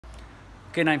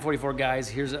Okay, 944 guys,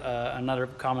 here's another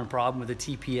common problem with the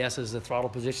TPS, is the throttle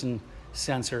position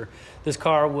sensor. This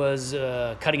car was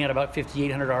cutting at about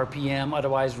 5,800 RPM,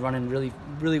 otherwise running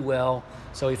really well.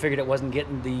 So we figured it wasn't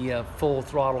getting the full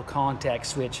throttle contact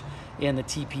switch in the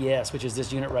TPS, which is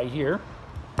this unit right here.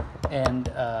 And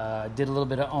did a little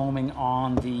bit of ohming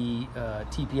on the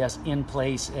TPS in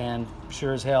place, and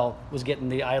sure as hell was getting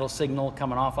the idle signal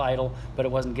coming off idle, but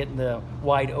it wasn't getting the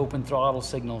wide open throttle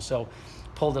signal. So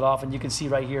pulled it off, and you can see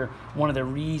right here, one of the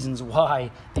reasons why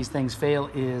these things fail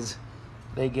is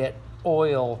they get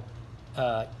oil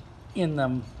in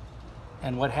them,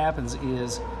 and what happens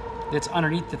is it's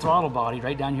underneath the throttle body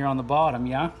right down here on the bottom,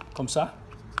 yeah, comme ça.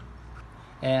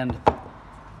 And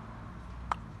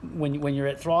when you're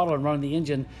at throttle and running the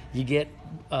engine, you get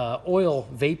oil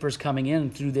vapors coming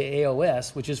in through the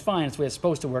AOS, which is fine. It's the way it's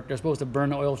supposed to work. They're supposed to burn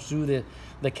the oil through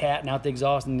the cat and out the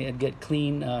exhaust and get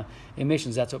clean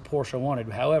emissions. That's what Porsche wanted.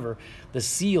 However, the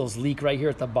seals leak right here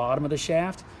at the bottom of the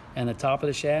shaft and the top of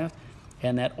the shaft,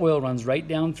 and that oil runs right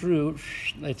down through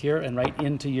right here and right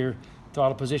into your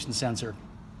throttle position sensor.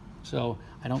 So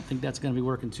I don't think that's going to be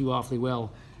working too awfully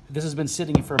well. This has been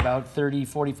sitting for about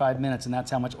 30-45 minutes, and that's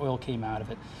how much oil came out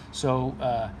of it. So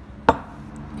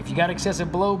if you got excessive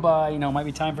blow by, you know, it might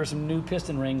be time for some new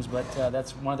piston rings, but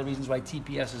that's one of the reasons why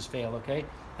TPSs fail, okay?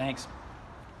 Thanks.